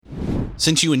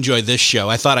Since you enjoy this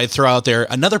show, I thought I'd throw out there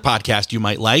another podcast you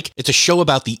might like. It's a show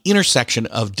about the intersection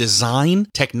of design,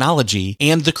 technology,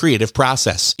 and the creative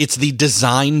process. It's the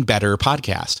Design Better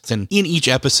podcast. And in each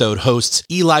episode, hosts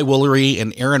Eli Woolery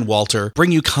and Aaron Walter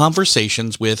bring you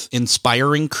conversations with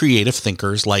inspiring creative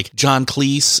thinkers like John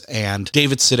Cleese and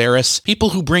David Sedaris, people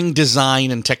who bring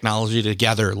design and technology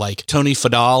together like Tony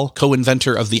Fadal,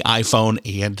 co-inventor of the iPhone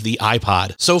and the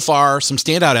iPod. So far, some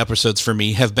standout episodes for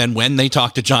me have been when they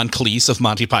talk to John Cleese of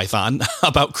Monty Python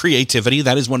about creativity.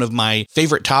 That is one of my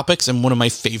favorite topics and one of my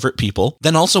favorite people.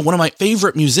 Then also one of my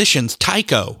favorite musicians,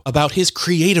 Tycho, about his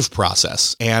creative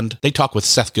process. And they talk with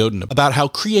Seth Godin about how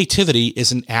creativity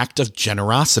is an act of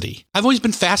generosity. I've always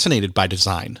been fascinated by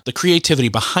design, the creativity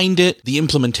behind it, the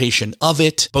implementation of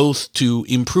it, both to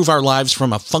improve our lives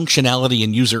from a functionality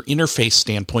and user interface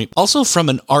standpoint, also from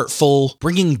an artful,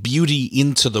 bringing beauty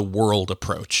into the world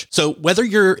approach. So whether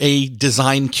you're a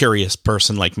design curious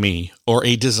person like me or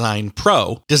a design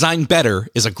pro, Design Better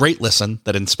is a great listen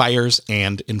that inspires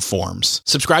and informs.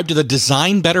 Subscribe to the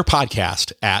Design Better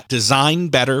podcast at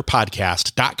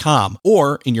designbetterpodcast.com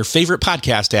or in your favorite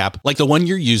podcast app like the one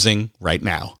you're using right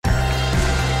now.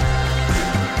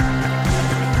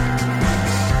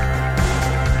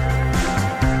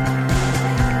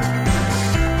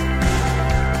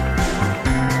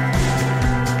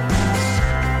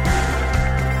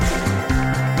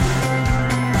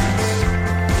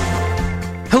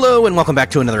 Hello and welcome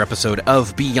back to another episode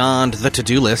of Beyond the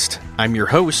To-Do List. I'm your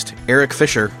host, Eric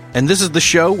Fisher, and this is the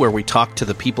show where we talk to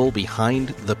the people behind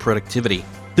the productivity.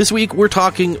 This week, we're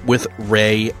talking with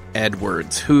Ray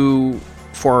Edwards, who,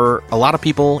 for a lot of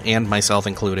people, and myself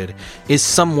included, is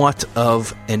somewhat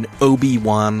of an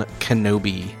Obi-Wan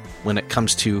Kenobi when it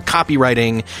comes to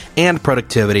copywriting and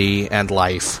productivity and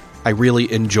life. I really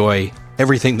enjoy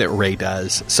everything that Ray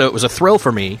does. So it was a thrill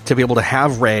for me to be able to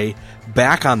have Ray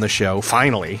back on the show,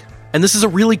 finally. And this is a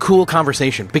really cool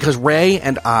conversation because Ray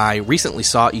and I recently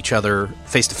saw each other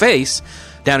face-to-face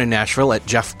down in Nashville at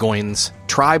Jeff Goins'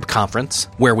 Tribe Conference,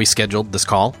 where we scheduled this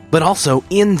call. But also,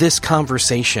 in this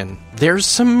conversation, there's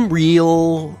some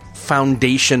real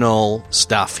foundational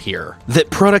stuff here.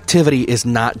 That productivity is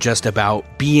not just about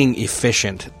being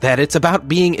efficient, that it's about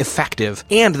being effective,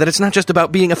 and that it's not just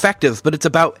about being effective, but it's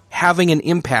about having an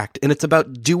impact, and it's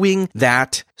about doing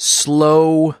that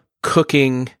slow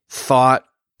cooking thought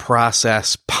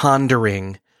process,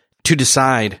 pondering to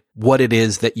decide what it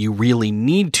is that you really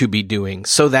need to be doing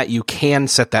so that you can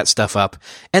set that stuff up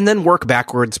and then work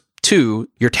backwards to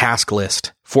your task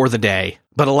list for the day.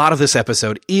 But a lot of this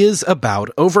episode is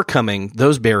about overcoming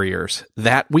those barriers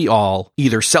that we all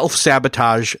either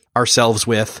self-sabotage ourselves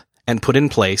with and put in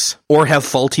place, or have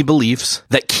faulty beliefs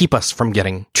that keep us from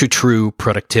getting to true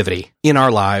productivity in our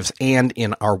lives and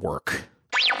in our work.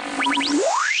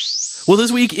 Well,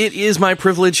 this week it is my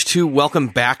privilege to welcome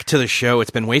back to the show. It's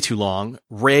been way too long.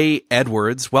 Ray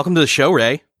Edwards. Welcome to the show,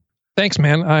 Ray. Thanks,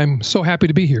 man. I'm so happy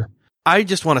to be here. I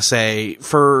just want to say,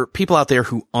 for people out there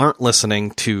who aren't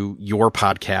listening to your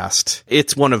podcast,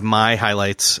 it's one of my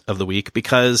highlights of the week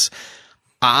because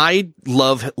I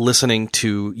love listening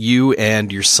to you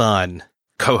and your son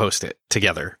co-host it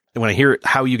together. And when I hear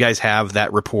how you guys have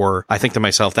that rapport, I think to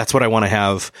myself, that's what I want to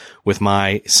have with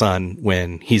my son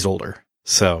when he's older.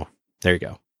 So there you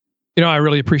go. You know, I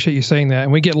really appreciate you saying that.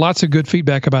 And we get lots of good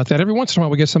feedback about that. Every once in a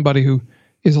while, we get somebody who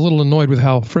is a little annoyed with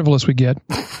how frivolous we get.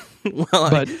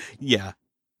 Yeah.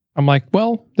 I'm like,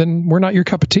 well, then we're not your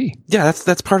cup of tea. Yeah,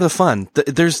 that's part of the fun.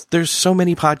 There's so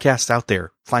many podcasts out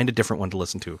there. Find a different one to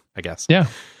listen to, I guess. Yeah.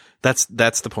 That's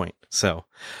the point. So,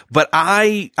 but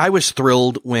I was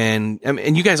thrilled when,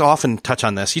 and you guys often touch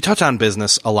on this. You touch on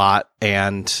business a lot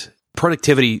and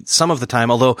productivity some of the time,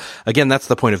 although again, that's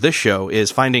the point of this show, is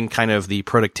finding kind of the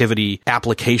productivity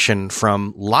application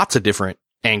from lots of different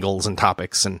angles and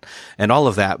topics and all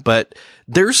of that. But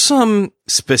there's some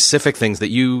specific things that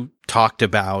you talked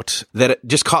about that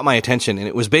just caught my attention. And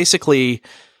it was basically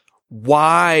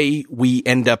why we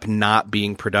end up not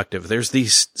being productive. There's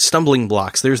these stumbling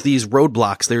blocks. There's these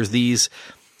roadblocks. There's these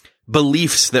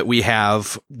beliefs that we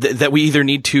have that we either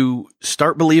need to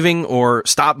start believing or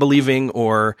stop believing,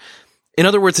 or in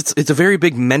other words, it's a very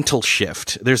big mental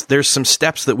shift. There's some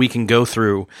steps that we can go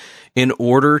through in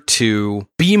order to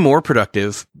be more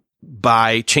productive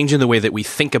by changing the way that we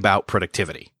think about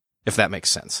productivity, if that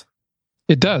makes sense.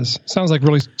 It does. Sounds like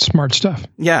really smart stuff.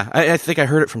 Yeah, I think I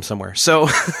heard it from somewhere. So,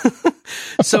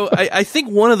 I think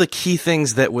one of the key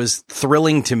things that was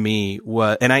thrilling to me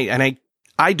was, and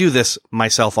I do this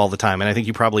myself all the time, and I think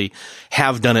you probably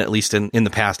have done it at least in the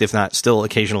past, if not still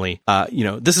occasionally.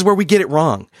 This is where we get it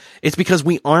wrong. It's because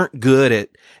we aren't good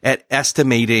at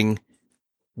estimating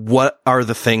what are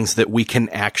the things that we can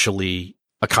actually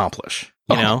accomplish,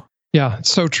 you know? Yeah,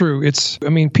 it's so true.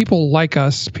 People like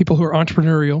us, people who are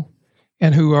entrepreneurial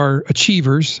and who are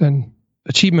achievers and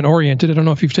achievement oriented. I don't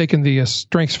know if you've taken the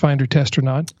Strengths Finder test or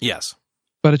not. Yes.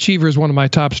 But achiever is one of my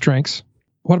top strengths.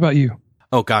 What about you?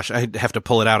 Oh gosh, I'd have to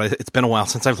pull it out. It's been a while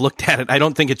since I've looked at it. I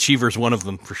don't think achiever is one of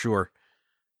them for sure.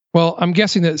 Well, I'm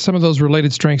guessing that some of those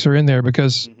related strengths are in there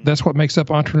because that's what makes up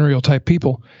entrepreneurial type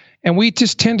people. And we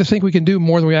just tend to think we can do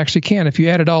more than we actually can. If you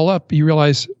add it all up, you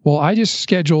realize, well, I just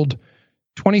scheduled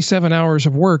 27 hours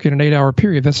of work in an 8-hour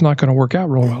period. That's not going to work out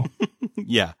real well.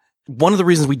 Yeah. One of the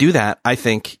reasons we do that, I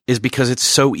think, is because it's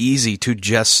so easy to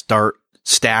just start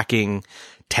stacking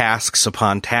tasks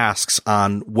upon tasks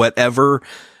on whatever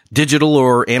digital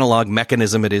or analog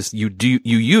mechanism it is you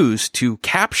use to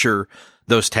capture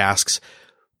those tasks.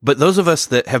 But those of us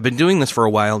that have been doing this for a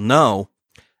while know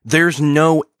there's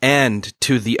no end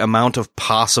to the amount of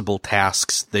possible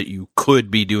tasks that you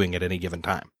could be doing at any given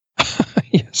time.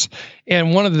 Yes.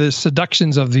 And one of the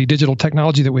seductions of the digital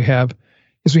technology that we have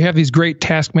is we have these great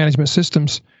task management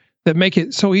systems that make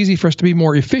it so easy for us to be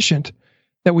more efficient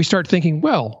that we start thinking,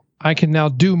 well, I can now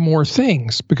do more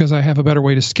things because I have a better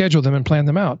way to schedule them and plan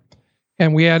them out.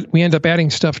 And we end up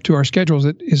adding stuff to our schedules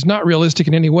that is not realistic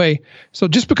in any way. So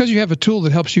just because you have a tool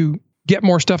that helps you get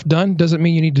more stuff done doesn't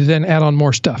mean you need to then add on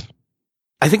more stuff.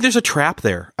 I think there's a trap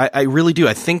there. I really do.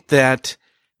 I think that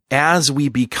as we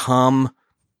become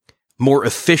more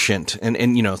efficient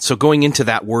and so going into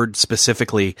that word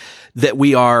specifically, that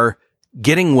we are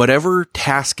getting whatever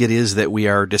task it is that we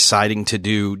are deciding to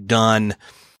do done.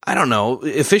 I don't know.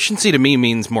 Efficiency to me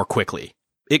means more quickly.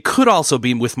 It could also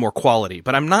be with more quality,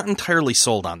 but I'm not entirely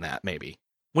sold on that, maybe.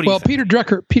 What do you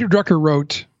think? Peter Drucker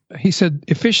wrote, he said,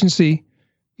 efficiency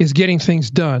is getting things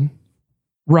done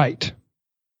right.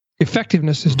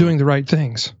 Effectiveness is doing the right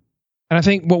things. And I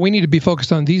think what we need to be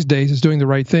focused on these days is doing the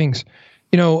right things.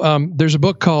 There's a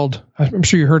book called, I'm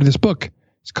sure you heard of this book.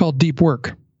 It's called Deep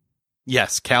Work.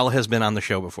 Yes, Cal has been on the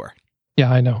show before. Yeah,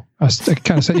 I know. I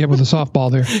kind of set you up with a softball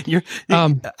there.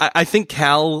 I think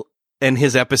Cal and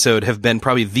his episode have been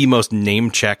probably the most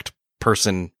name-checked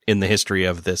person in the history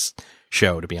of this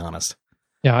show, to be honest.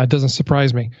 Yeah, it doesn't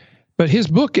surprise me. But his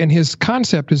book and his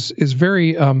concept is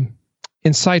very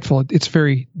insightful. It's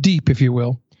very deep, if you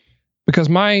will, because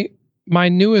my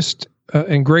newest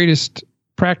and greatest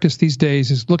practice these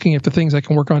days is looking at the things I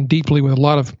can work on deeply with a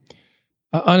lot of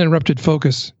uninterrupted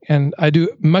focus. And I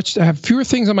have fewer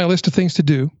things on my list of things to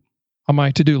do, on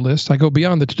my to-do list. I go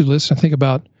beyond the to-do list and think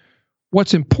about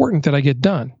what's important that I get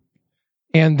done.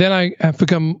 And then I have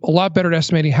become a lot better at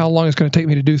estimating how long it's going to take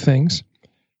me to do things.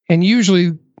 And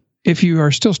usually, if you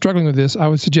are still struggling with this, I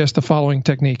would suggest the following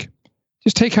technique.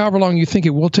 Just take however long you think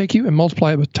it will take you and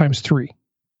multiply it with times 3.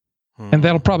 And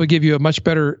that'll probably give you a much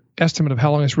better estimate of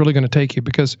how long it's really going to take you,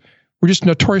 because we're just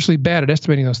notoriously bad at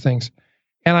estimating those things.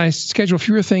 And I schedule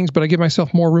fewer things, but I give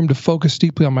myself more room to focus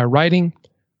deeply on my writing,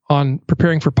 on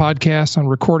preparing for podcasts, on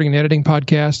recording and editing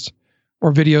podcasts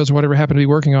or videos or whatever I happen to be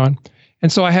working on.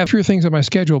 And so I have fewer things on my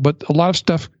schedule, but a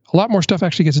lot more stuff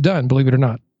actually gets done, believe it or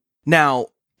not. Now,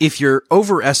 if you're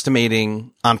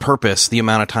overestimating on purpose the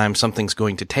amount of time something's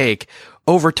going to take,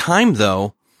 over time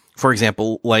though, for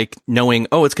example, like knowing,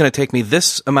 it's going to take me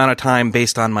this amount of time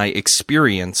based on my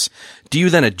experience, do you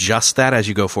then adjust that as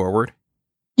you go forward?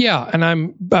 Yeah, and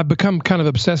I've become kind of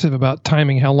obsessive about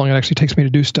timing, how long it actually takes me to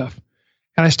do stuff.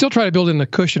 And I still try to build in a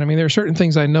cushion. I mean, there are certain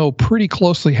things I know pretty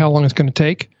closely how long it's going to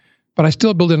take, but I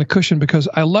still build in a cushion because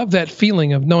I love that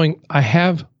feeling of knowing I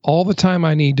have all the time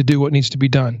I need to do what needs to be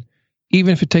done,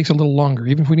 even if it takes a little longer,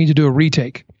 even if we need to do a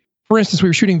retake. For instance, we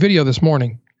were shooting video this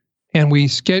morning, and we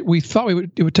thought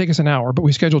it would take us an hour, but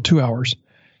we scheduled 2 hours.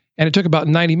 And it took about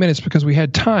 90 minutes because we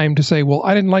had time to say, well,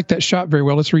 I didn't like that shot very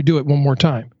well. Let's redo it one more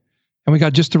time. And we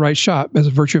got just the right shot as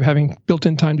a virtue of having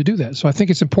built-in time to do that. So I think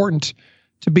it's important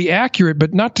to be accurate,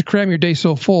 but not to cram your day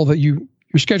so full that your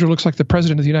schedule looks like the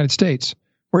President of the United States,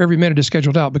 where every minute is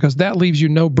scheduled out, because that leaves you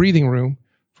no breathing room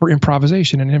for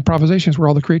improvisation. And improvisation is where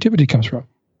all the creativity comes from.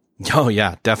 Oh,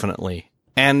 yeah, definitely.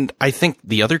 And I think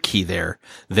the other key there,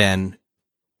 then,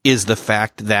 is the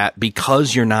fact that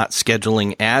because you're not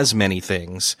scheduling as many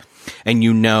things and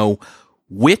you know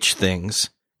which things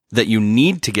that you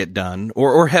need to get done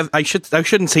or I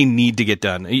shouldn't say need to get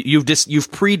done.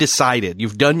 You've pre-decided,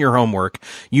 you've done your homework.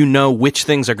 You know which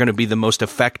things are going to be the most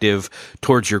effective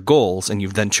towards your goals, and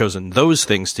you've then chosen those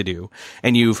things to do.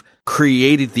 And you've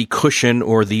created the cushion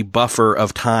or the buffer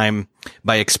of time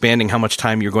by expanding how much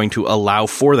time you're going to allow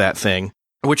for that thing.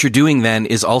 What you're doing then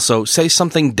is also, say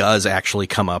something does actually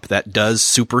come up that does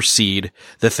supersede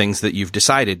the things that you've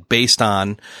decided based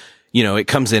on it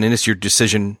comes in and it's your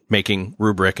decision-making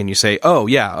rubric, and you say, oh,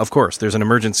 yeah, of course, there's an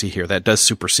emergency here that does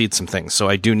supersede some things, so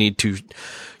I do need to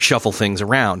shuffle things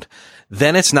around.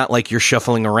 Then it's not like you're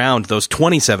shuffling around those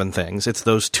 27 things. It's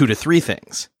those 2 to 3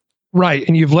 things. Right.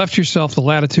 And you've left yourself the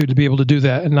latitude to be able to do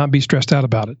that and not be stressed out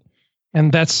about it.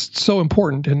 And that's so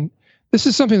important. And this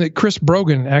is something that Chris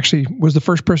Brogan actually was the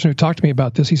first person who talked to me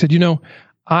about this. He said,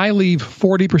 I leave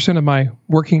 40% of my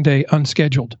working day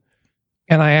unscheduled.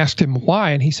 And I asked him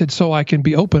why. And he said, so I can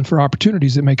be open for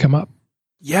opportunities that may come up.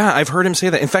 Yeah, I've heard him say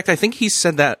that. In fact, I think he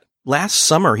said that last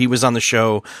summer. He was on the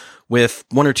show with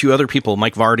 1 or 2 other people,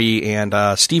 Mike Vardy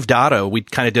and Steve Dotto. We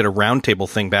kind of did a roundtable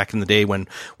thing back in the day when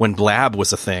Blab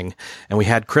was a thing, and we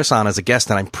had Chris on as a guest,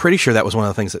 and I'm pretty sure that was one of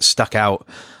the things that stuck out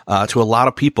to a lot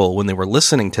of people when they were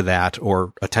listening to that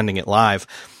or attending it live.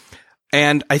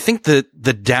 And I think the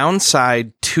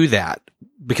downside to that,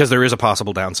 because there is a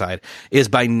possible downside, is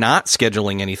by not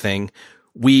scheduling anything,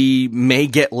 we may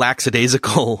get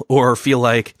lackadaisical or feel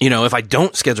like, if I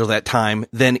don't schedule that time,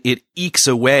 then it ekes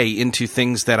away into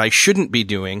things that I shouldn't be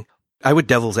doing. I would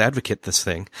devil's advocate this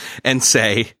thing and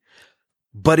say,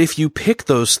 but if you pick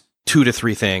those 2 to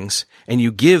 3 things and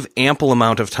you give ample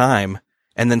amount of time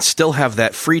and then still have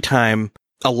that free time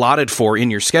allotted for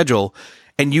in your schedule,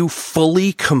 and you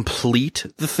fully complete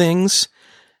the things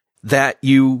that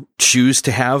you choose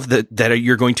to have that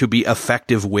you're going to be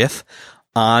effective with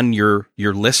on your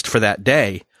list for that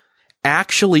day,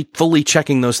 actually fully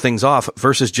checking those things off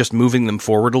versus just moving them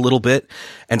forward a little bit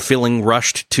and feeling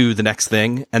rushed to the next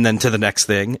thing and then to the next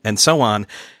thing and so on,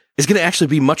 is going to actually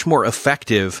be much more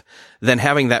effective than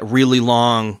having that really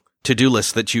long to-do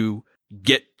list that you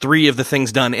get 3 of the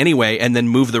things done anyway and then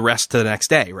move the rest to the next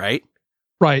day, right?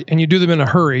 Right. And you do them in a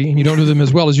hurry and you don't do them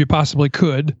as well as you possibly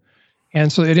could. And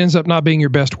so it ends up not being your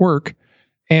best work.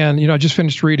 And, I just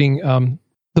finished reading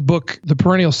the book, The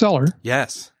Perennial Seller.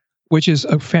 Yes. Which is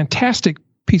a fantastic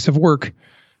piece of work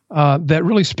that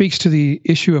really speaks to the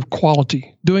issue of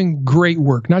quality, doing great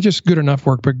work, not just good enough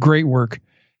work, but great work.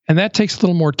 And that takes a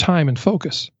little more time and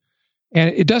focus.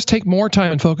 And it does take more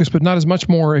time and focus, but not as much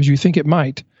more as you think it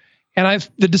might. And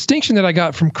the distinction that I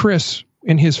got from Chris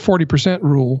in his 40%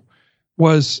 rule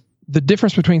was the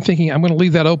difference between thinking I'm going to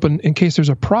leave that open in case there's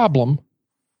a problem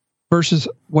versus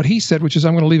what he said, which is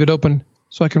I'm going to leave it open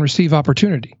so I can receive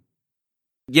opportunity.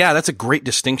 Yeah, that's a great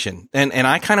distinction. And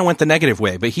I kind of went the negative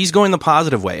way, but he's going the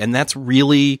positive way. And that's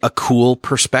really a cool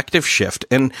perspective shift.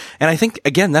 And I think,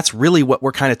 again, that's really what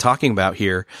we're kind of talking about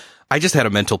here. I just had a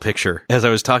mental picture as I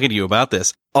was talking to you about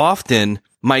this. Often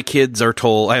my kids are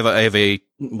told,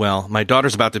 my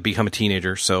daughter's about to become a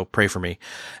teenager, so pray for me.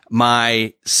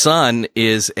 My son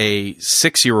is a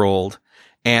 6-year-old,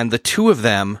 and the 2 of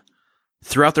them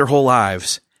throughout their whole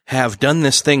lives have done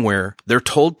this thing where they're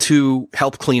told to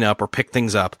help clean up or pick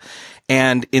things up.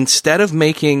 And instead of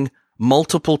making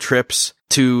multiple trips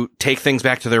to take things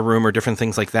back to their room or different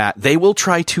things like that, they will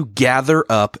try to gather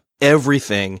up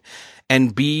everything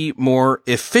and be more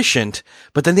efficient,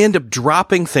 but then they end up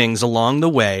dropping things along the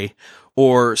way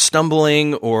or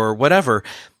stumbling or whatever,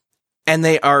 and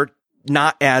they are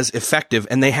not as effective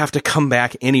and they have to come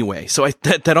back anyway. So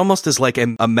that almost is like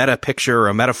a meta picture or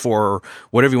a metaphor or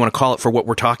whatever you want to call it for what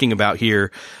we're talking about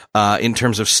here in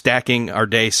terms of stacking our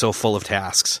day so full of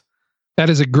tasks. That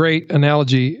is a great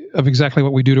analogy of exactly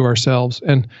what we do to ourselves.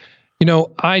 And,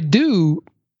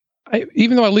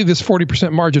 even though I leave this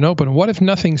 40% margin open, what if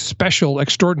nothing special,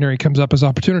 extraordinary comes up as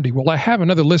opportunity? Well, I have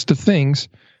another list of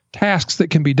tasks that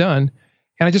can be done.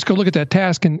 And I just go look at that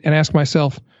task and ask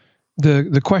myself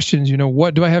the questions,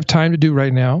 what do I have time to do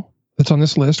right now that's on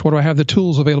this list? What do I have the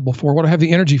tools available for? What do I have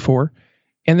the energy for?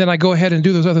 And then I go ahead and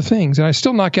do those other things. And I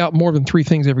still knock out more than 3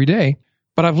 things every day,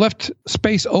 but I've left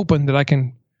space open that I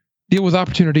can deal with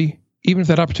opportunity, even if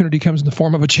that opportunity comes in the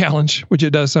form of a challenge, which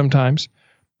it does sometimes.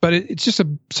 But it's just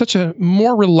such a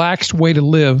more relaxed way to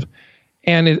live,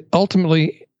 and it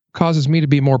ultimately causes me to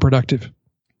be more productive.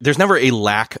 There's never a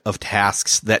lack of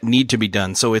tasks that need to be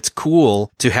done. So it's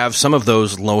cool to have some of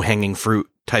those low-hanging fruit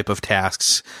type of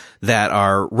tasks that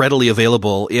are readily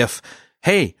available if,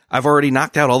 hey, I've already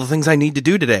knocked out all the things I need to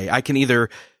do today. I can either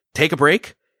take a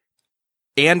break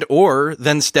and or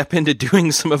then step into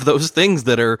doing some of those things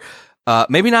that are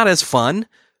maybe not as fun,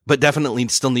 but definitely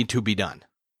still need to be done.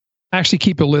 I actually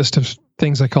keep a list of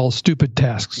things I call stupid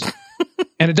tasks.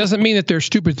 And it doesn't mean that they're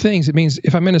stupid things. It means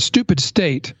if I'm in a stupid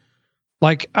state,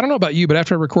 like, I don't know about you, but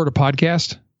after I record a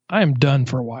podcast, I am done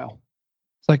for a while.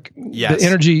 It's like the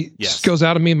energy goes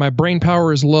out of me. My brain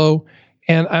power is low,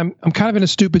 and I'm kind of in a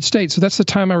stupid state. So that's the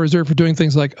time I reserve for doing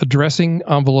things like addressing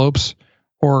envelopes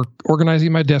or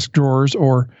organizing my desk drawers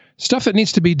or stuff that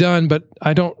needs to be done, but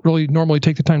I don't really normally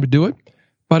take the time to do it.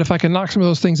 But if I can knock some of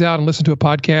those things out and listen to a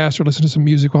podcast or listen to some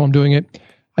music while I'm doing it,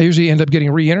 I usually end up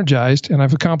getting re-energized, and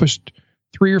I've accomplished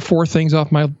 3 or 4 things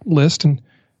off my list, and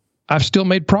I've still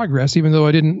made progress, even though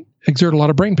I didn't exert a lot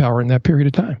of brain power in that period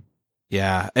of time.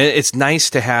 Yeah. It's nice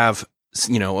to have,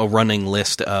 a running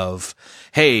list of,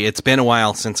 hey, it's been a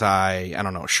while since I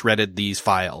don't know, shredded these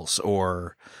files,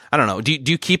 or I don't know. Do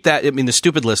you keep that? I mean, the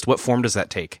stupid list, what form does that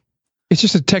take? It's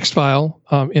just a text file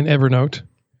in Evernote,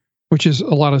 which is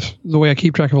a lot of the way I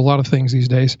keep track of a lot of things these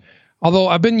days. Although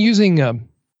I've been using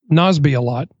Nozbe a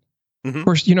lot. Mm-hmm. Of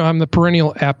course, I'm the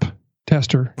perennial app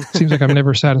tester. Seems like I'm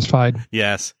never satisfied.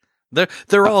 Yes.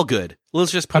 They're all good.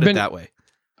 Let's just put it that way.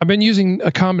 I've been using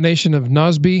a combination of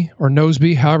Nozbe or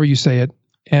Nosby, however you say it,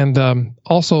 and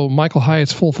also Michael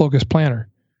Hyatt's Full Focus Planner,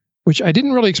 which I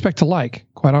didn't really expect to like,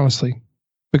 quite honestly,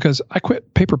 because I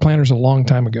quit paper planners a long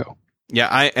time ago. Yeah,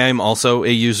 I am also a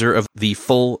user of the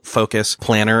Full Focus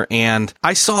Planner, and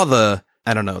I saw the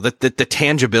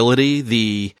tangibility,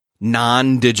 the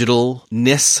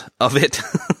non-digitalness of it,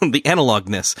 the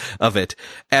analogness of it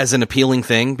as an appealing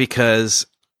thing, because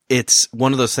it's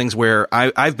one of those things where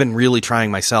I've been really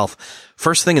trying myself.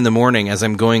 First thing in the morning, as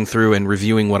I'm going through and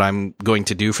reviewing what I'm going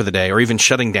to do for the day, or even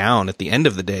shutting down at the end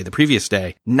of the day, the previous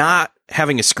day, not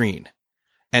having a screen.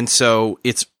 And so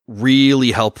it's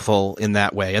really helpful in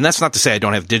that way. And that's not to say I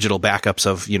don't have digital backups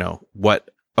of,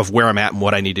 of where I'm at and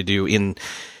what I need to do in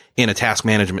a task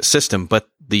management system. But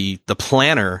the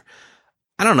planner,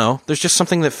 I don't know, there's just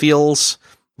something that feels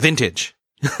vintage.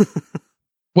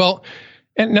 Well,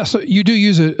 and now, so you do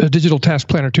use a digital task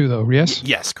planner too, though, yes?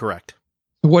 Yes, correct.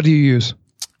 What do you use?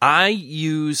 I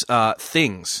use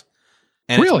Things.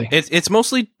 And really? It's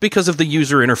mostly because of the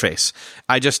user interface.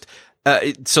 I just,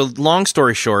 so long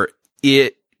story short,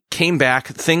 it came back,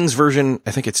 Things version,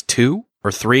 I think it's 2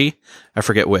 or 3. I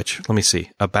forget which. Let me see.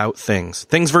 About Things.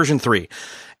 Things version 3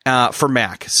 for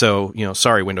Mac. So,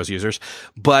 sorry, Windows users.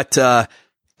 But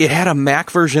it had a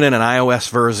Mac version and an iOS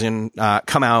version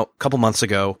come out a couple months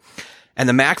ago. And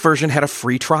the Mac version had a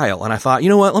free trial. And I thought, you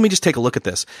know what? Let me just take a look at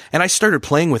this. And I started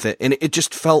playing with it, and it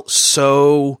just felt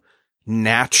so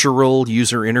natural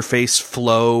user interface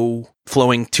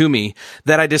flowing to me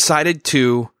that I decided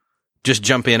to just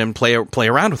jump in and play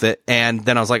around with it. And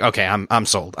then I was like, okay, I'm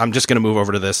sold. I'm just going to move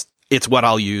over to this. It's what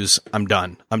I'll use. I'm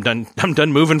done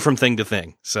moving from thing to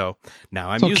thing. So now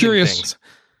I'm using curious, Things.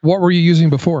 What were you using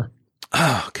before?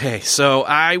 Okay. So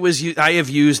I have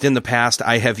used in the past,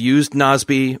 I have used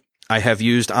Nozbe. I have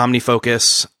used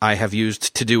OmniFocus. I have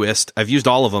used Todoist. I've used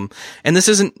all of them. And this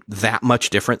isn't that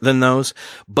much different than those,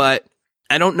 but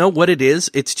I don't know what it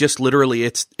is. It's just literally,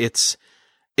 it's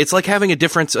like having a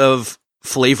difference of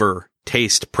flavor,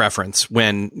 taste preference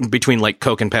between like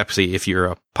Coke and Pepsi if you're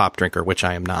a pop drinker, which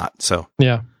I am not. So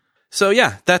yeah. So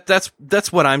yeah,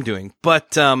 that's what I'm doing.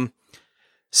 But,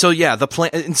 so yeah, the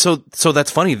plan, and so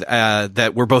that's funny,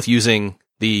 that we're both using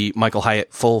the Michael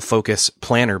Hyatt Full Focus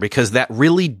Planner, because that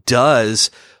really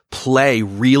does play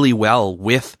really well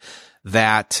with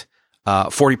that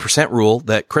 40% rule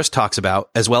that Chris talks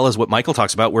about, as well as what Michael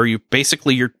talks about, where you're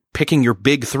picking your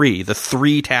big 3, the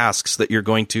 3 tasks that you're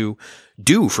going to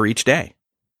do for each day.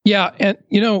 Yeah. And,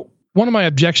 one of my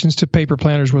objections to paper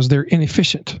planners was they're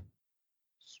inefficient,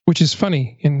 which is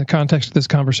funny in the context of this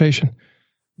conversation.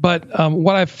 But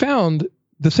what I've found,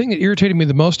 the thing that irritated me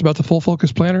the most about the Full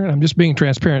Focus Planner, and I'm just being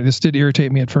transparent, this did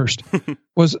irritate me at first,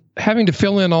 was having to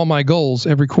fill in all my goals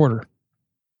every quarter.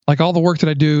 Like all the work that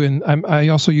I do, and I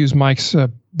also use Mike's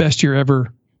best year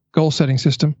ever goal setting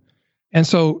system. And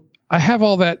so I have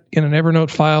all that in an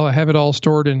Evernote file. I have it all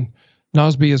stored in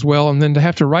Nozbe as well. And then to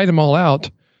have to write them all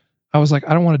out, I was like,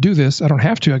 I don't want to do this. I don't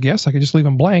have to, I guess. I could just leave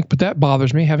them blank, but that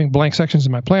bothers me, having blank sections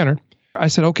in my planner. I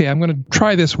said, okay, I'm going to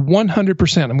try this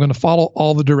 100%. I'm going to follow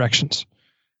all the directions.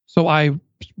 So I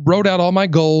wrote out all my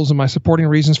goals and my supporting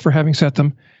reasons for having set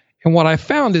them. And what I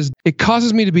found is it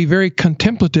causes me to be very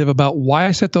contemplative about why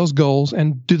I set those goals,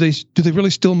 and do they really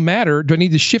still matter? Do I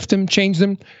need to shift them, change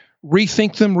them,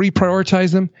 rethink them,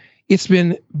 reprioritize them? It's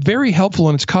been very helpful,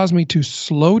 and it's caused me to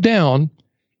slow down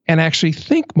and actually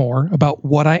think more about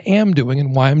what I am doing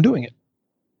and why I'm doing it.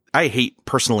 I hate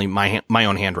personally my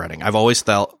own handwriting. I've always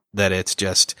felt that it's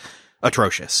just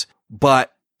atrocious,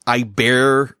 but I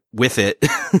bear with it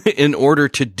in order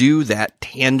to do that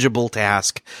tangible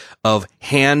task of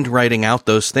handwriting out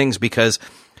those things, because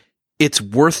it's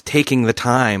worth taking the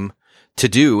time to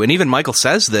do. And even Michael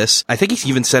says this, I think he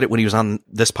even said it when he was on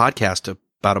this podcast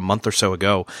about a month or so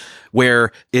ago,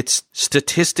 where it's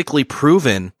statistically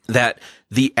proven that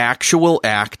the actual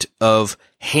act of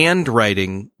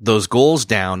handwriting those goals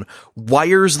down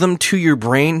wires them to your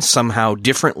brain somehow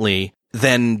differently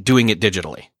than doing it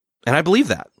digitally. And I believe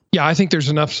that. Yeah, I think there's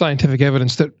enough scientific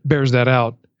evidence that bears that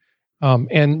out.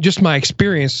 And just my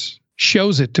experience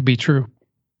shows it to be true.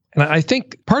 And I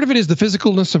think part of it is the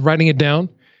physicalness of writing it down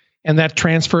and that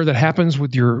transfer that happens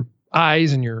with your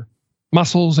eyes and your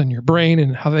muscles and your brain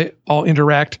and how they all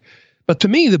interact. But to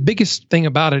me, the biggest thing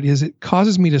about it is it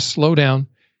causes me to slow down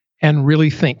and really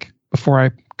think before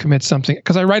I commit something.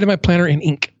 Because I write in my planner in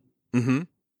ink. Mm-hmm.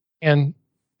 And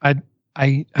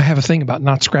I have a thing about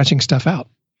not scratching stuff out.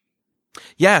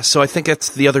 Yeah, so I think that's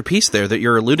the other piece there that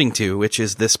you're alluding to, which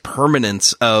is this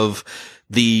permanence of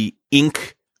the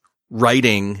ink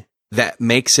writing that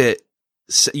makes it,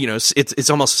 it's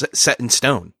almost set in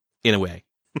stone in a way.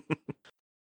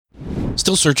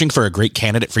 Still searching for a great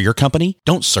candidate for your company?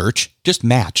 Don't search, just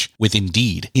match with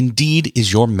Indeed. Indeed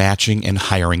is your matching and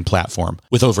hiring platform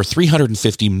with over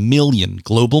 350 million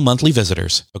global monthly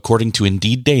visitors, according to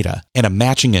Indeed data, and a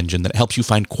matching engine that helps you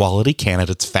find quality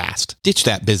candidates fast. Ditch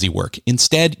that busy work.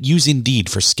 Instead, use Indeed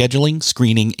for scheduling,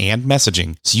 screening, and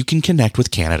messaging so you can connect with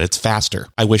candidates faster.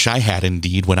 I wish I had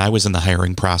Indeed when I was in the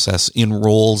hiring process in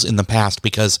roles in the past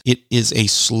because it is a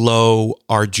slow,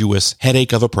 arduous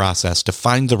headache of a process to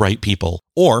find the right people.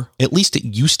 Or, at least it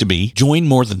used to be, join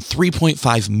more than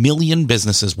 3.5 million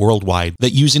businesses worldwide that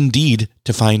use Indeed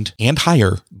to find and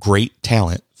hire great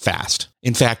talent fast.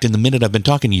 In fact, in the minute I've been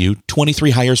talking to you, 23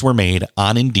 hires were made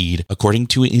on Indeed, according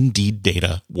to Indeed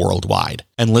data worldwide.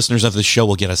 And listeners of this show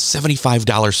will get a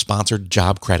 $75 sponsored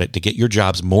job credit to get your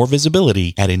jobs more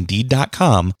visibility at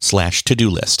Indeed.com/to-do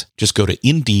list. Just go to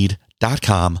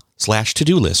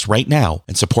Indeed.com/to-do list right now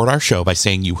and support our show by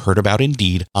saying you heard about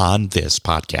Indeed on this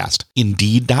podcast.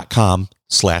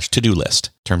 Indeed.com/to-do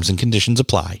list. Terms and conditions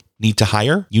apply. Need to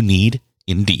hire? You need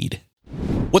Indeed.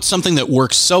 What's something that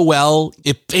works so well,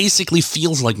 it basically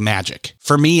feels like magic?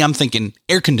 For me, I'm thinking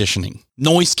air conditioning,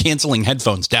 noise canceling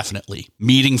headphones, definitely.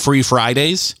 Meeting-free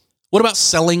Fridays? What about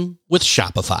selling with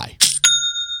Shopify?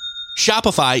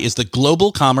 Shopify is the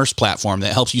global commerce platform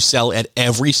that helps you sell at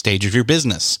every stage of your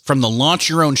business. From the launch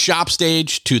your own shop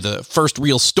stage to the first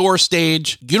real store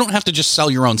stage, you don't have to just sell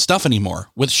your own stuff anymore.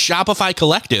 With Shopify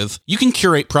Collective, you can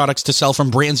curate products to sell from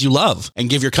brands you love and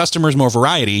give your customers more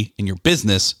variety and your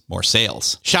business more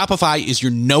sales. Shopify is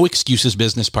your no excuses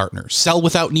business partner. Sell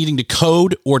without needing to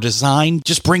code or design.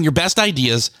 Just bring your best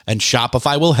ideas and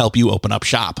Shopify will help you open up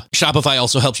shop. Shopify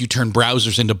also helps you turn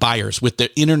browsers into buyers with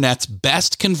the internet's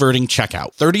best converting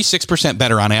checkout, 36%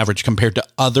 better on average compared to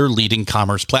other leading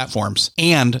commerce platforms.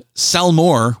 And sell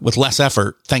more with less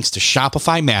effort thanks to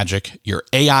Shopify Magic, your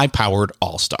AI-powered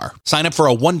all-star. Sign up for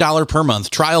a $1 per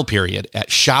month trial period at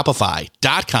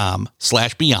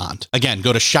shopify.com/beyond. Again,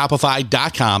 go to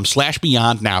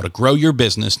shopify.com/beyond now to grow your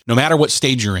business no matter what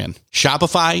stage you're in.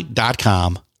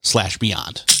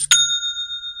 Shopify.com/beyond.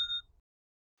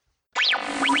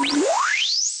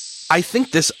 I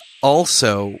think this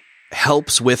also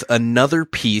helps with another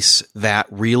piece that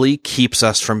really keeps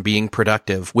us from being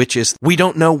productive, which is we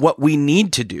don't know what we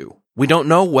need to do. We don't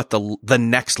know what the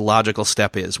next logical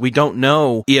step is. We don't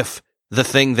know if the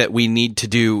thing that we need to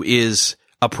do is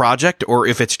a project or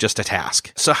if it's just a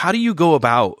task. So how do you go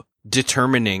about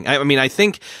determining? I mean, I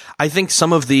think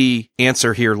some of the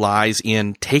answer here lies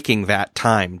in taking that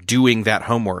time, doing that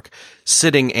homework,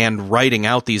 sitting and writing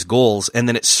out these goals, and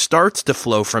then it starts to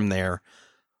flow from there.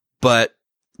 But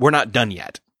we're not done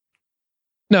yet.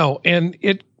 No, and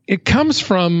it comes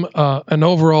from an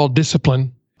overall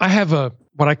discipline. I have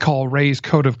what I call Ray's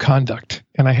Code of Conduct,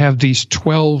 and I have these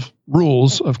 12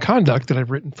 rules of conduct that I've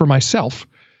written for myself.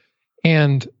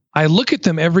 And I look at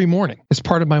them every morning as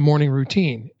part of my morning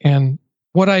routine. And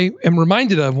what I am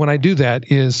reminded of when I do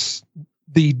that is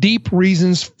the deep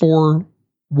reasons for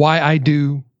why I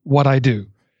do what I do.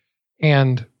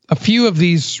 And a few of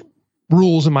these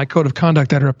rules in my code of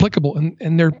conduct that are applicable,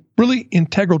 and they're really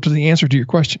integral to the answer to your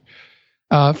question.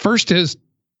 First is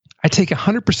I take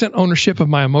 100% ownership of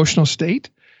my emotional state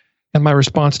and my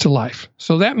response to life.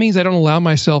 So that means I don't allow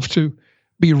myself to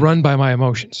be run by my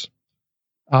emotions,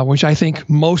 which I think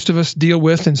most of us deal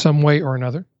with in some way or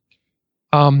another.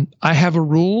 I have a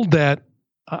rule that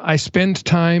I spend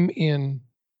time in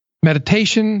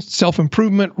meditation,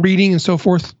 self-improvement, reading, and so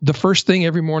forth the first thing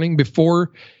every morning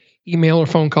before email or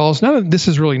phone calls. None of this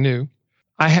is really new.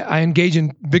 I engage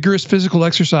in vigorous physical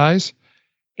exercise.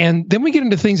 And then we get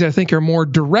into things that I think are more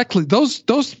directly, those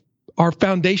are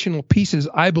foundational pieces,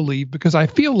 I believe, because I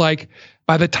feel like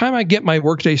by the time I get my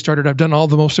workday started, I've done all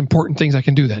the most important things I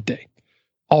can do that day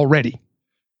already.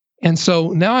 And so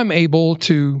now I'm able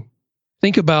to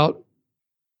think about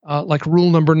like rule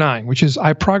number 9, which is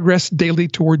I progress daily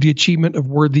toward the achievement of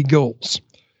worthy goals.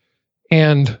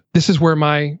 And this is where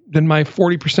my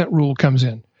 40% rule comes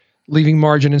in. leaving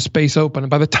margin and space open. And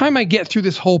by the time I get through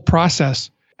this whole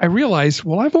process, I realize,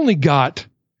 well, I've only got,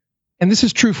 and this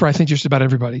is true for, I think, just about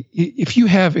everybody. If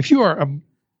you are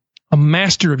a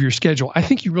master of your schedule, I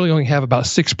think you really only have about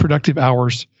 6 productive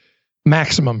hours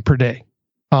maximum per day.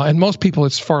 And most people,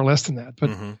 it's far less than that. But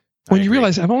when you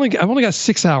realize I've only got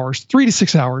 6 hours, 3 to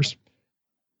 6 hours,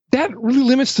 that really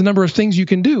limits the number of things you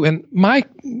can do. And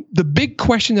the big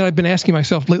question that I've been asking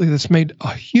myself lately that's made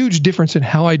a huge difference in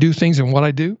how I do things and what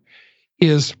I do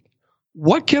is,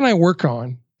 what can I work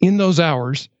on in those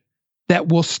hours that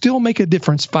will still make a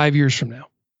difference 5 years from now?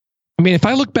 I mean, if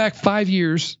I look back 5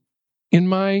 years in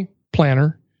my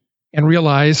planner and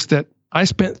realize that I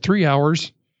spent 3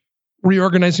 hours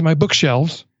reorganizing my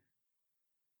bookshelves,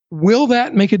 will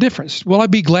that make a difference? Will I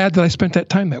be glad that I spent that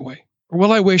time that way? Or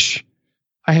will I wish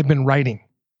I had been writing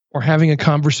or having a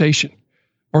conversation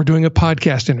or doing a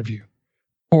podcast interview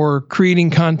or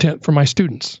creating content for my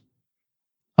students?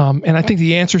 And I think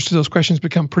the answers to those questions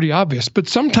become pretty obvious, but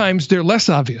sometimes they're less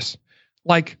obvious.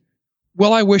 Like,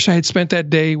 well, I wish I had spent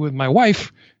that day with my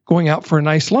wife going out for a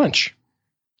nice lunch.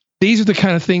 These are the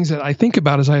kind of things that I think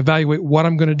about as I evaluate what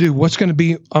I'm going to do, what's going to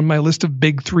be on my list of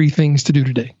big 3 things to do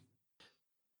today.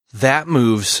 That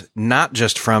moves not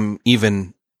just from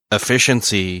even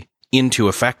efficiency into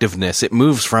effectiveness. It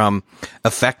moves from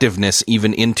effectiveness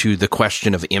even into the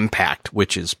question of impact,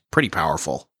 which is pretty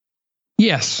powerful.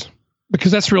 Yes,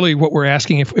 because that's really what we're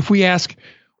asking. If we ask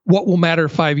what will matter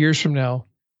 5 years from now,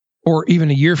 or even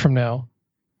a year from now,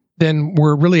 then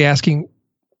we're really asking,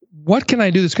 what can I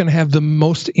do that's going to have the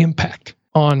most impact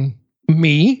on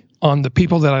me, on the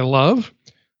people that I love,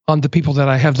 on the people that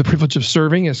I have the privilege of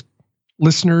serving as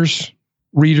listeners,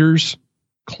 readers,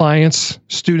 clients,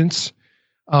 students,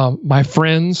 my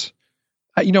friends.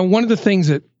 One of the things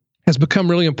that has become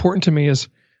really important to me is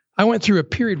I went through a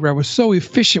period where I was so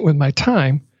efficient with my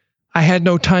time, I had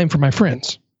no time for my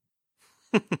friends.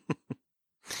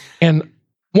 And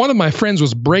one of my friends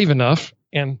was brave enough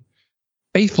and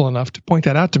faithful enough to point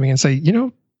that out to me and say,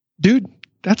 dude,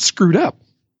 that's screwed up.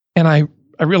 And I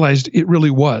realized it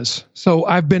really was. So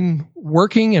I've been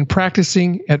working and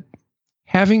practicing at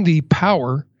having the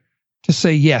power to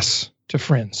say yes to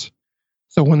friends.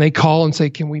 So when they call and say,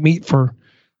 can we meet for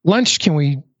lunch? Can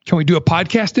we do a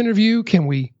podcast interview? Can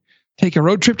we take a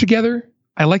road trip together?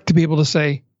 I like to be able to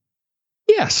say,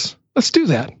 yes, let's do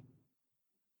that.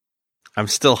 I'm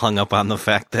still hung up on the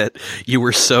fact that you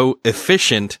were so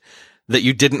efficient that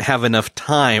you didn't have enough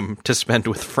time to spend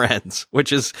with friends,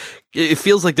 it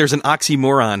feels like there's an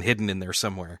oxymoron hidden in there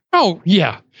somewhere. Oh,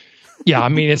 yeah. Yeah, I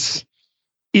mean,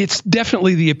 it's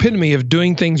definitely the epitome of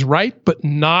doing things right, but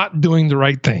not doing the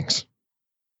right things.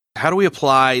 How do we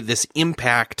apply this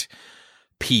impact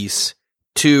piece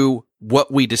to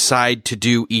what we decide to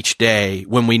do each day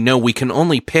when we know we can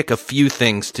only pick a few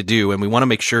things to do and we want to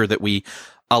make sure that we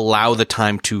allow the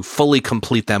time to fully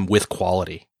complete them with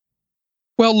quality?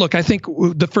 Well, look, I think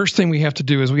the first thing we have to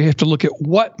do is we have to look at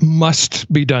what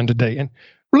must be done today. And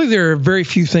really, there are very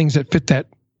few things that fit that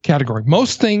category.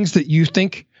 Most things that you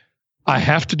think, I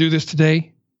have to do this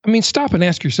today, stop and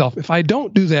ask yourself, if I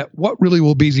don't do that, what really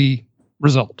will be the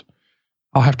result?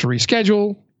 I'll have to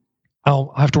reschedule.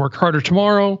 I'll have to work harder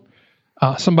tomorrow.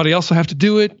 Somebody else will have to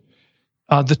do it.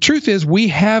 The truth is, we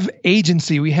have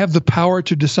agency. We have the power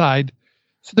to decide.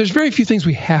 So there's very few things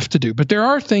we have to do, but there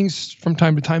are things from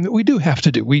time to time that we do have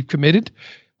to do. We've committed.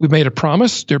 We've made a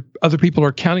promise. Other people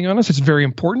are counting on us. It's very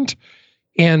important.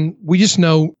 And we just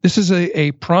know this is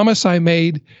a promise I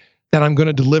made that I'm going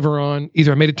to deliver on.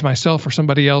 Either I made it to myself or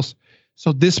somebody else.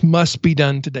 So this must be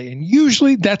done today. And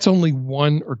usually that's only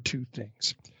 1 or 2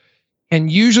 things.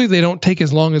 And usually they don't take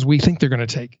as long as we think they're going to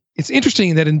take. It's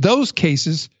interesting that in those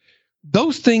cases,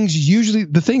 those things usually,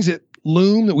 the things that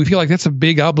loom, that we feel like that's a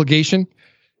big obligation,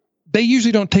 they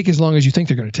usually don't take as long as you think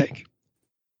they're going to take.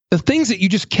 The things that you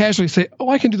just casually say, oh,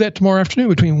 I can do that tomorrow afternoon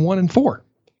between 1 and 4.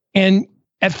 And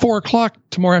at 4 o'clock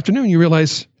tomorrow afternoon, you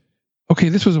realize, okay,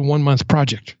 this was a 1-month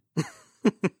project.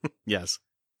 Yes.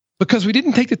 Because we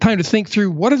didn't take the time to think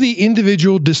through what are the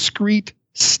individual discrete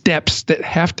steps that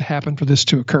have to happen for this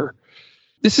to occur.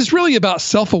 This is really about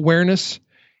self-awareness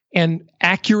and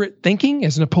accurate thinking,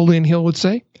 as Napoleon Hill would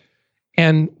say.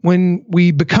 And when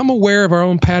we become aware of our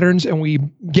own patterns and we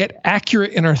get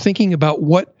accurate in our thinking about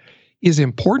what is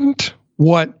important,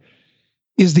 what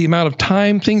is the amount of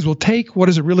time things will take, what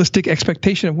is a realistic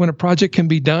expectation of when a project can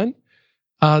be done,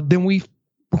 then we're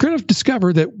going to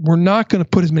discover that we're not going to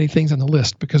put as many things on the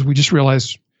list because we just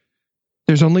realize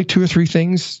there's only 2 or 3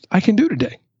 things I can do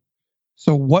today.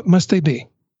 So what must they be?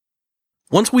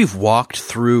 Once we've walked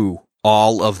through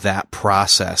all of that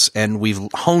process and we've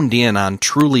honed in on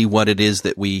truly what it is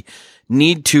that we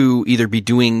need to either be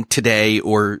doing today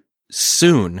or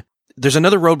soon, there's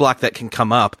another roadblock that can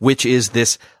come up, which is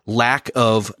this lack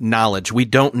of knowledge. We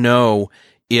don't know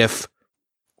if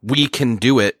we can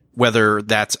do it, whether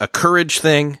that's a courage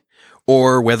thing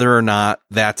or whether or not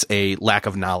that's a lack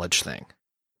of knowledge thing.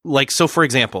 Like, so for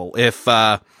example, if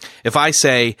I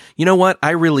say, you know what,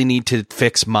 I really need to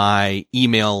fix my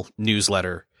email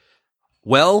newsletter.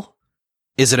 Well,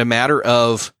 is it a matter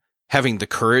of having the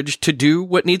courage to do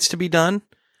what needs to be done?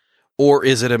 Or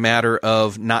is it a matter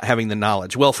of not having the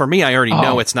knowledge? Well, for me, I already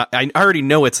know it's not, I already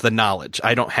know it's the knowledge.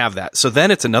 I don't have that. So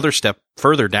then it's another step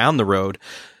further down the road,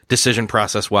 decision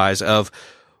process wise, of,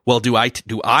 well, do I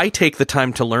take the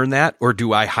time to learn that, or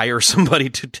do I hire somebody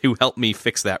to help me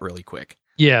fix that really quick?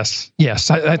 Yes.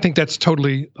 I think that's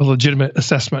totally a legitimate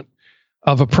assessment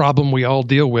of a problem we all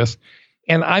deal with.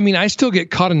 And I mean, I still get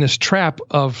caught in this trap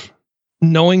of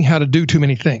knowing how to do too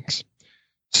many things.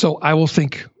 So I will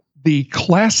think the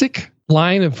classic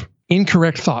line of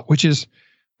incorrect thought, which is,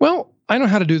 well, I know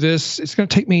how to do this. It's going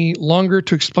to take me longer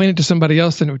to explain it to somebody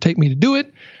else than it would take me to do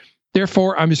it.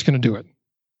 Therefore, I'm just going to do it.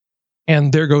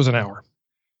 And there goes an hour.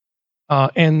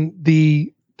 And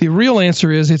the real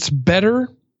answer is it's better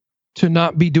to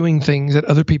not be doing things that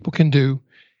other people can do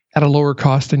at a lower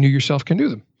cost than you yourself can do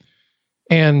them.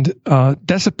 And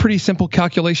that's a pretty simple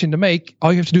calculation to make.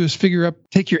 All you have to do is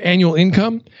take your annual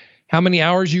income, how many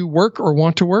hours you work or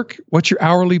want to work, what your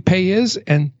hourly pay is,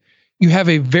 and you have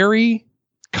a very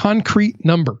concrete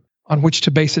number on which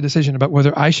to base a decision about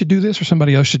whether I should do this or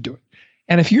somebody else should do it.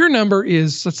 And if your number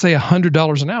is, let's say,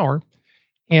 $100 an hour,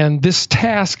 and this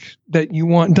task that you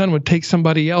want done would take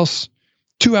somebody else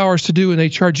 2 hours to do, and they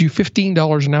charge you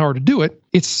 $15 an hour to do it,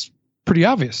 it's pretty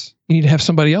obvious. You need to have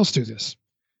somebody else do this.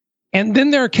 And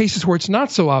then there are cases where it's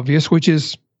not so obvious, which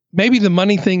is maybe the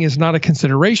money thing is not a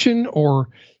consideration, or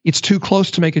it's too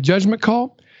close to make a judgment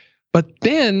call. But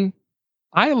then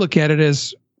I look at it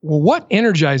as, well, what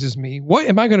energizes me? What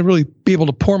am I going to really be able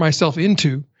to pour myself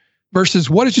into versus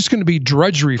what is just going to be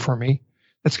drudgery for me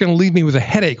that's going to leave me with a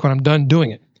headache when I'm done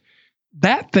doing it?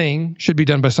 That thing should be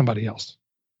done by somebody else.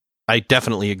 I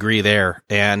definitely agree there.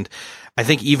 And I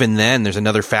think even then there's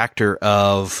another factor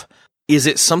of, is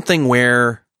it something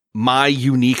where my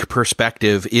unique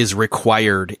perspective is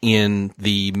required in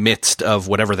the midst of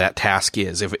whatever that task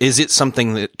is? Is it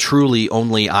something that truly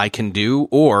only I can do,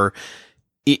 or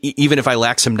even if I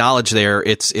lack some knowledge there,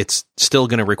 it's still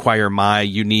going to require my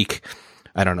unique,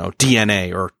 I don't know,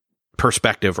 DNA or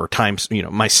perspective or times,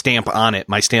 my stamp on it,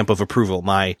 my stamp of approval,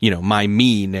 my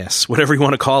me-ness, whatever you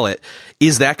want to call it.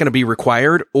 Is that going to be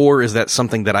required, or is that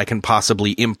something that I can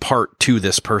possibly impart to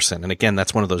this person? And again,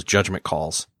 that's one of those judgment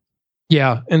calls.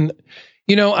 Yeah. And,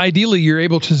 ideally you're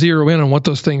able to zero in on what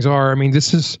those things are. I mean,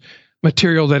 this is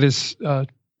material that is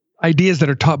ideas that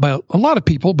are taught by a lot of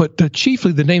people, but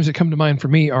chiefly the names that come to mind for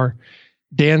me are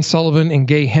Dan Sullivan and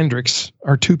Gay Hendricks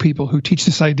are two people who teach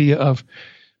this idea of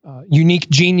unique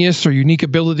genius or unique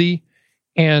ability,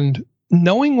 and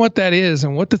knowing what that is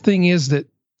and what the thing is that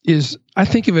is, I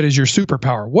think of it as your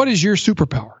superpower. What is your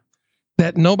superpower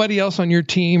that nobody else on your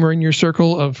team or in your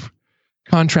circle of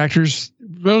contractors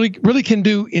really can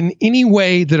do in any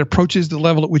way that approaches the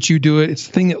level at which you do it? It's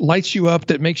the thing that lights you up,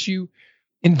 that makes you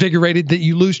invigorated, that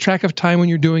you lose track of time when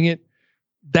you're doing it.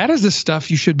 That is the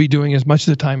stuff you should be doing as much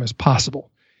of the time as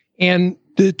possible. And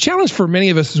the challenge for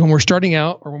many of us is when we're starting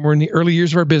out, or when we're in the early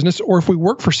years of our business, or if we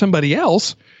work for somebody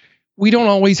else, we don't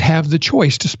always have the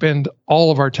choice to spend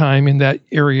all of our time in that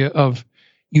area of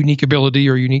unique ability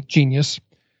or unique genius.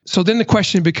 So then the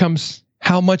question becomes,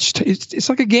 how much, it's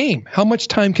like a game. How much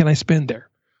time can I spend there?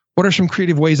 What are some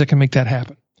creative ways I can make that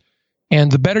happen?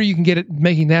 And the better you can get at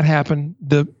making that happen,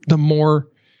 the more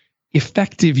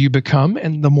effective you become,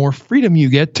 and the more freedom you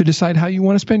get to decide how you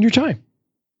want to spend your time.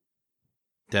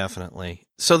 Definitely.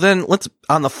 So then let's,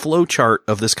 on the flow chart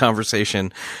of this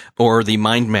conversation, or the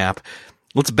mind map,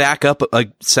 let's back up a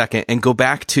second and go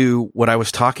back to what I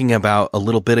was talking about a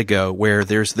little bit ago, where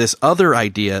there's this other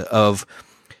idea of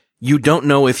you don't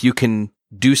know if you can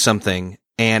do something,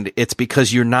 and it's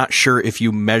because you're not sure if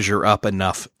you measure up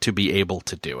enough to be able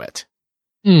to do it.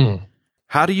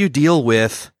 How do you deal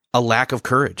with a lack of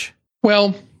courage?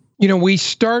 Well, we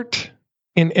start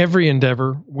in every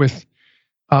endeavor with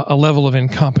a level of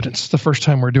incompetence the first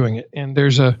time we're doing it. And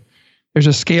there's a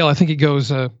scale. I think it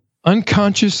goes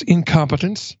unconscious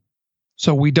incompetence.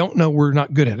 So we don't know we're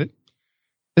not good at it.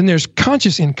 Then there's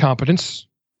conscious incompetence,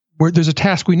 where there's a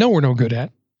task we know we're no good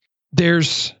at.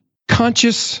 There's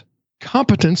conscious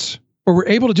competence, where we're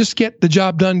able to just get the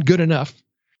job done good enough.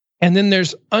 And then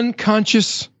there's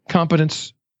unconscious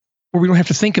competence, where we don't have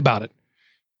to think about it.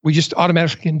 We just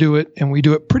automatically can do it, and we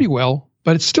do it pretty well,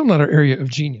 but it's still not our area of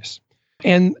genius.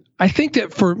 And I think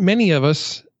that for many of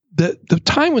us, the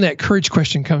time when that courage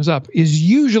question comes up is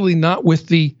usually not with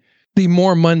the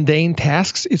more mundane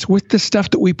tasks. It's with the stuff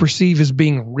that we perceive as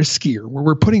being riskier, where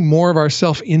we're putting more of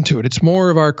ourselves into it. It's more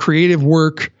of our creative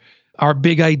work, our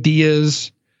big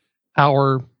ideas,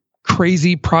 our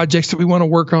crazy projects that we want to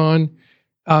work on.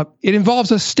 It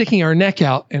involves us sticking our neck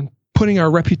out and putting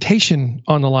our reputation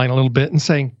on the line a little bit and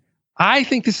saying, I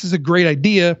think this is a great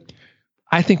idea.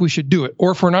 I think we should do it.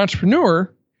 Or for an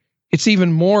entrepreneur, it's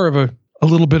even more of a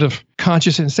little bit of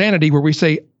conscious insanity where we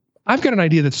say, I've got an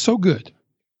idea that's so good.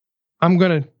 I'm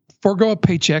going to forego a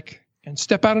paycheck and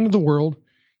step out into the world,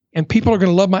 and people are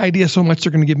going to love my idea so much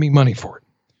they're going to give me money for it.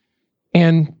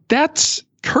 And that's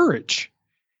courage.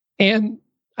 And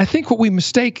I think what we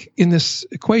mistake in this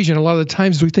equation a lot of the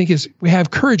times we think is we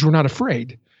have courage, we're not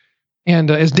afraid.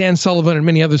 And as Dan Sullivan and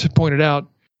many others have pointed out,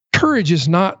 courage is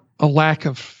not a lack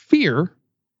of fear.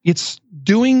 It's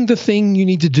doing the thing you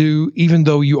need to do even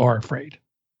though you are afraid.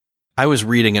 I was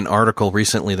reading an article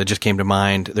recently that just came to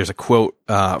mind. There's a quote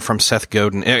from Seth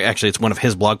Godin. Actually, it's one of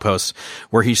his blog posts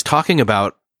where he's talking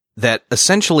about that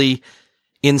essentially,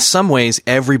 in some ways,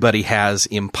 everybody has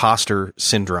imposter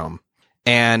syndrome.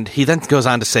 And he then goes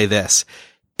on to say this: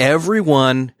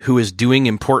 everyone who is doing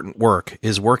important work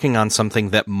is working on something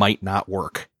that might not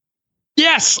work.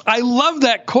 Yes, I love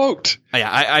that quote. Yeah,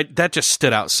 I that just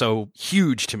stood out so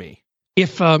huge to me.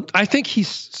 I think he's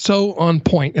so on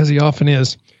point, as he often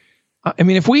is. I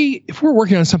mean, if we're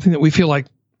working on something that we feel like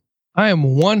I am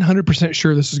 100%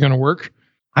 sure this is going to work,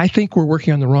 I think we're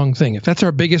working on the wrong thing. If that's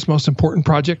our biggest, most important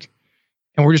project,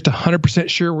 and we're just 100%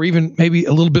 sure, we're even maybe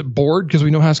a little bit bored because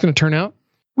we know how it's going to turn out,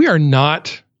 we are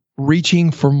not reaching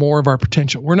for more of our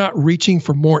potential. We're not reaching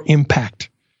for more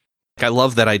impact. I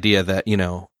love that idea that,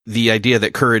 the idea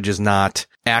that courage is not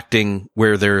acting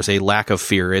where there's a lack of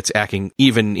fear. It's acting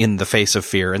even in the face of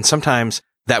fear. And sometimes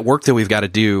that work that we've got to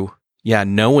do,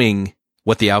 knowing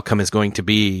what the outcome is going to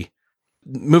be,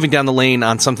 moving down the lane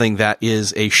on something that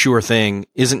is a sure thing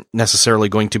isn't necessarily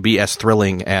going to be as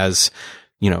thrilling as,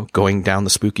 going down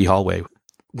the spooky hallway.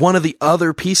 One of the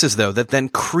other pieces, though, that then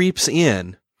creeps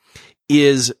in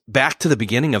is back to the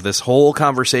beginning of this whole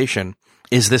conversation,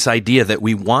 is this idea that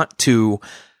we want to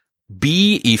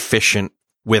be efficient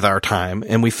with our time.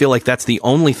 And we feel like that's the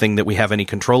only thing that we have any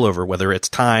control over, whether it's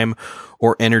time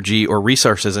or energy or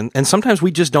resources. And sometimes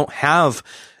we just don't have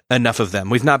enough of them.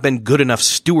 We've not been good enough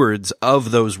stewards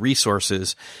of those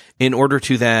resources in order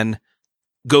to then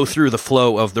go through the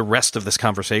flow of the rest of this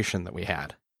conversation that we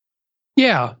had.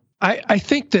 Yeah. I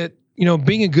think that,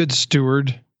 being a good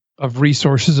steward of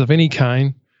resources of any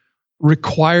kind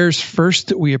requires first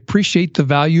that we appreciate the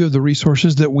value of the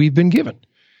resources that we've been given.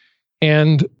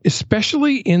 And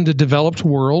especially in the developed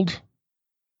world,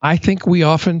 I think we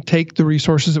often take the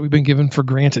resources that we've been given for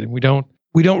granted. We don't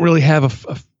really have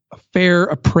a fair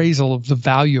appraisal of the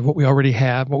value of what we already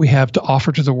have, what we have to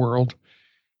offer to the world,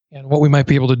 and what we might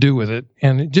be able to do with it.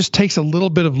 And it just takes a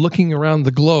little bit of looking around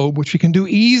the globe, which we can do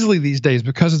easily these days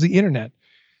because of the internet,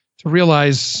 to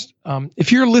realize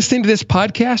if you're listening to this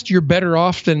podcast, you're better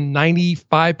off than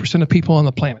 95% of people on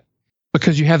the planet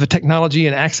because you have the technology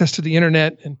and access to the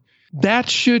internet. And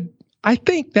I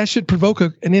think that should provoke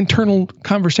an internal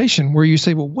conversation where you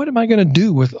say, well, what am I going to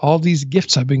do with all these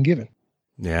gifts I've been given?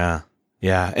 Yeah.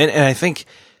 Yeah. And I think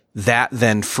that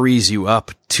then frees you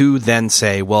up to then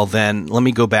say, well, then let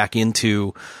me go back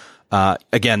into,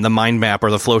 again, the mind map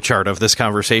or the flow chart of this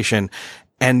conversation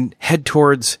and head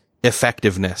towards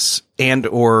effectiveness and,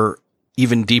 or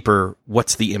even deeper,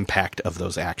 what's the impact of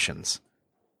those actions?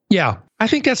 Yeah. I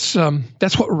think that's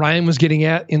what Ryan was getting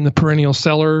at in The Perennial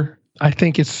Seller. I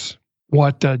think it's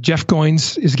what Jeff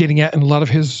Goins is getting at in a lot of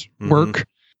his work.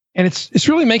 And it's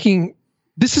really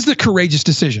this is the courageous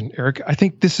decision, Eric. I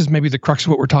think this is maybe the crux of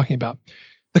what we're talking about.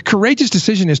 The courageous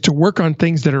decision is to work on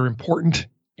things that are important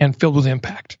and filled with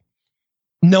impact,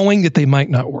 knowing that they might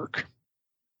not work.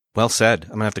 Well said. I'm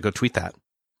going to have to go tweet that.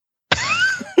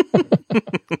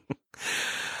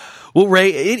 Well, Ray,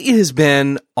 it has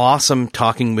been awesome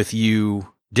talking with you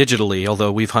digitally,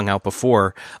 although we've hung out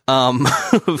before,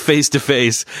 face to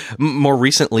face, more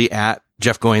recently at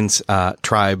Jeff Goins'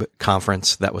 Tribe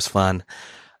conference. That was fun.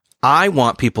 I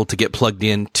want people to get plugged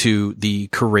into the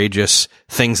courageous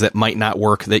things that might not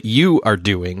work that you are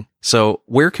doing. So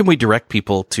where can we direct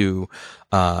people to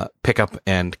pick up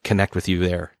and connect with you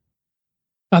there?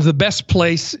 The best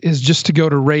place is just to go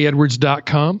to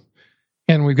rayedwards.com.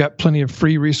 And we've got plenty of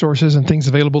free resources and things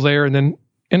available there. And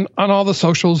on all the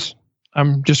socials,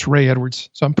 I'm just Ray Edwards.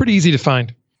 So I'm pretty easy to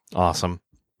find. Awesome.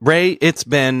 Ray, it's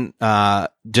been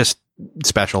just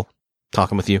special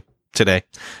talking with you today.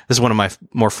 This is one of my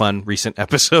more fun recent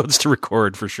episodes to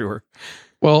record for sure.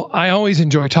 Well, I always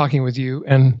enjoy talking with you,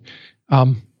 and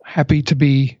I'm happy to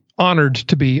be honored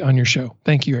to be on your show.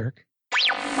 Thank you, Eric.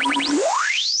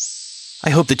 I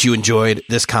hope that you enjoyed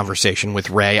this conversation with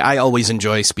Ray. I always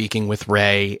enjoy speaking with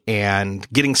Ray and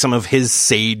getting some of his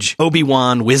sage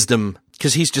Obi-Wan wisdom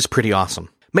because he's just pretty awesome.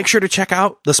 Make sure to check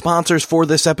out the sponsors for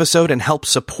this episode and help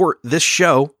support this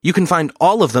show. You can find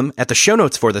all of them at the show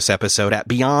notes for this episode at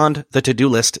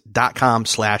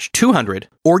beyondthetodolist.com/200,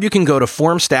 or you can go to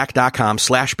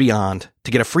formstack.com/beyond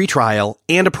to get a free trial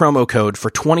and a promo code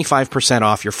for 25%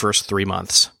 off your first 3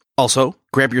 months. Also,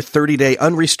 grab your 30-day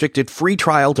unrestricted free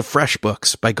trial to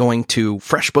FreshBooks by going to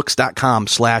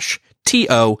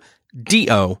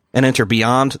freshbooks.com/TODO and enter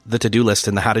Beyond the To-Do List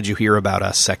in the How Did You Hear About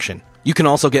Us section. You can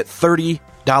also get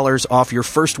 $30 off your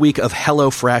first week of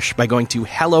HelloFresh by going to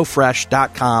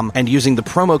HelloFresh.com and using the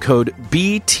promo code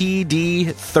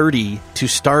BTD30 to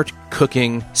start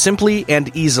cooking simply and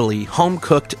easily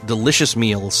home-cooked delicious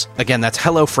meals. Again, that's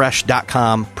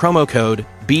HelloFresh.com, promo code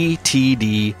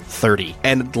BTD30.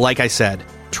 And like I said,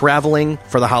 traveling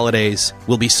for the holidays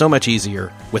will be so much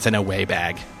easier with an Away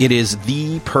bag. It is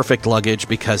the perfect luggage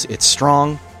because it's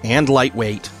strong and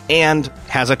lightweight and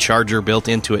has a charger built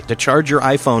into it to charge your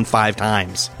iPhone 5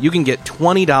 times. You can get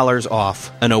 $20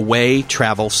 off an Away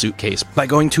travel suitcase by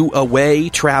going to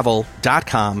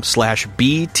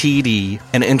awaytravel.com/BTD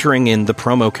and entering in the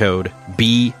promo code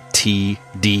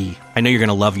BTD. I know you're going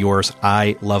to love yours.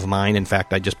 I love mine. In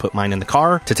fact, I just put mine in the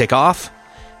car to take off.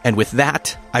 And with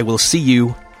that, I will see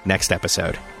you next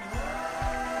episode.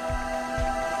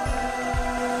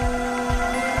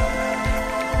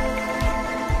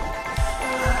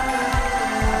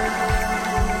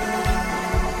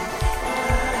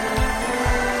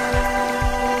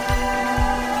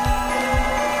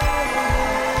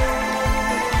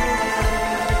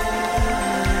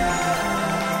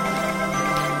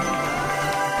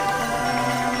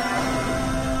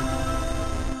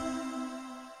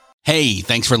 Hey,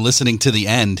 thanks for listening to the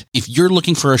end. If you're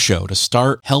looking for a show to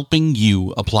start helping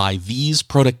you apply these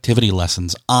productivity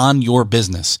lessons on your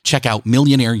business, check out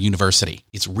Millionaire University.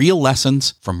 It's real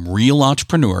lessons from real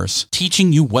entrepreneurs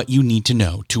teaching you what you need to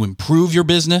know to improve your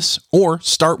business or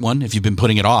start one if you've been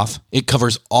putting it off. It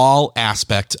covers all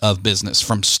aspects of business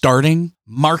from starting,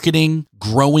 marketing,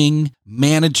 growing,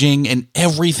 managing, and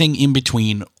everything in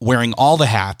between, wearing all the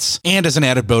hats. And as an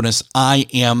added bonus, I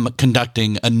am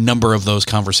conducting a number of those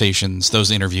conversations,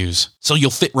 those interviews, so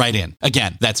you'll fit right in.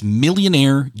 Again, that's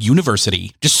Millionaire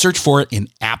University. Just search for it in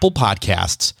Apple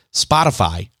Podcasts,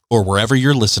 Spotify, or wherever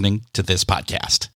you're listening to this podcast.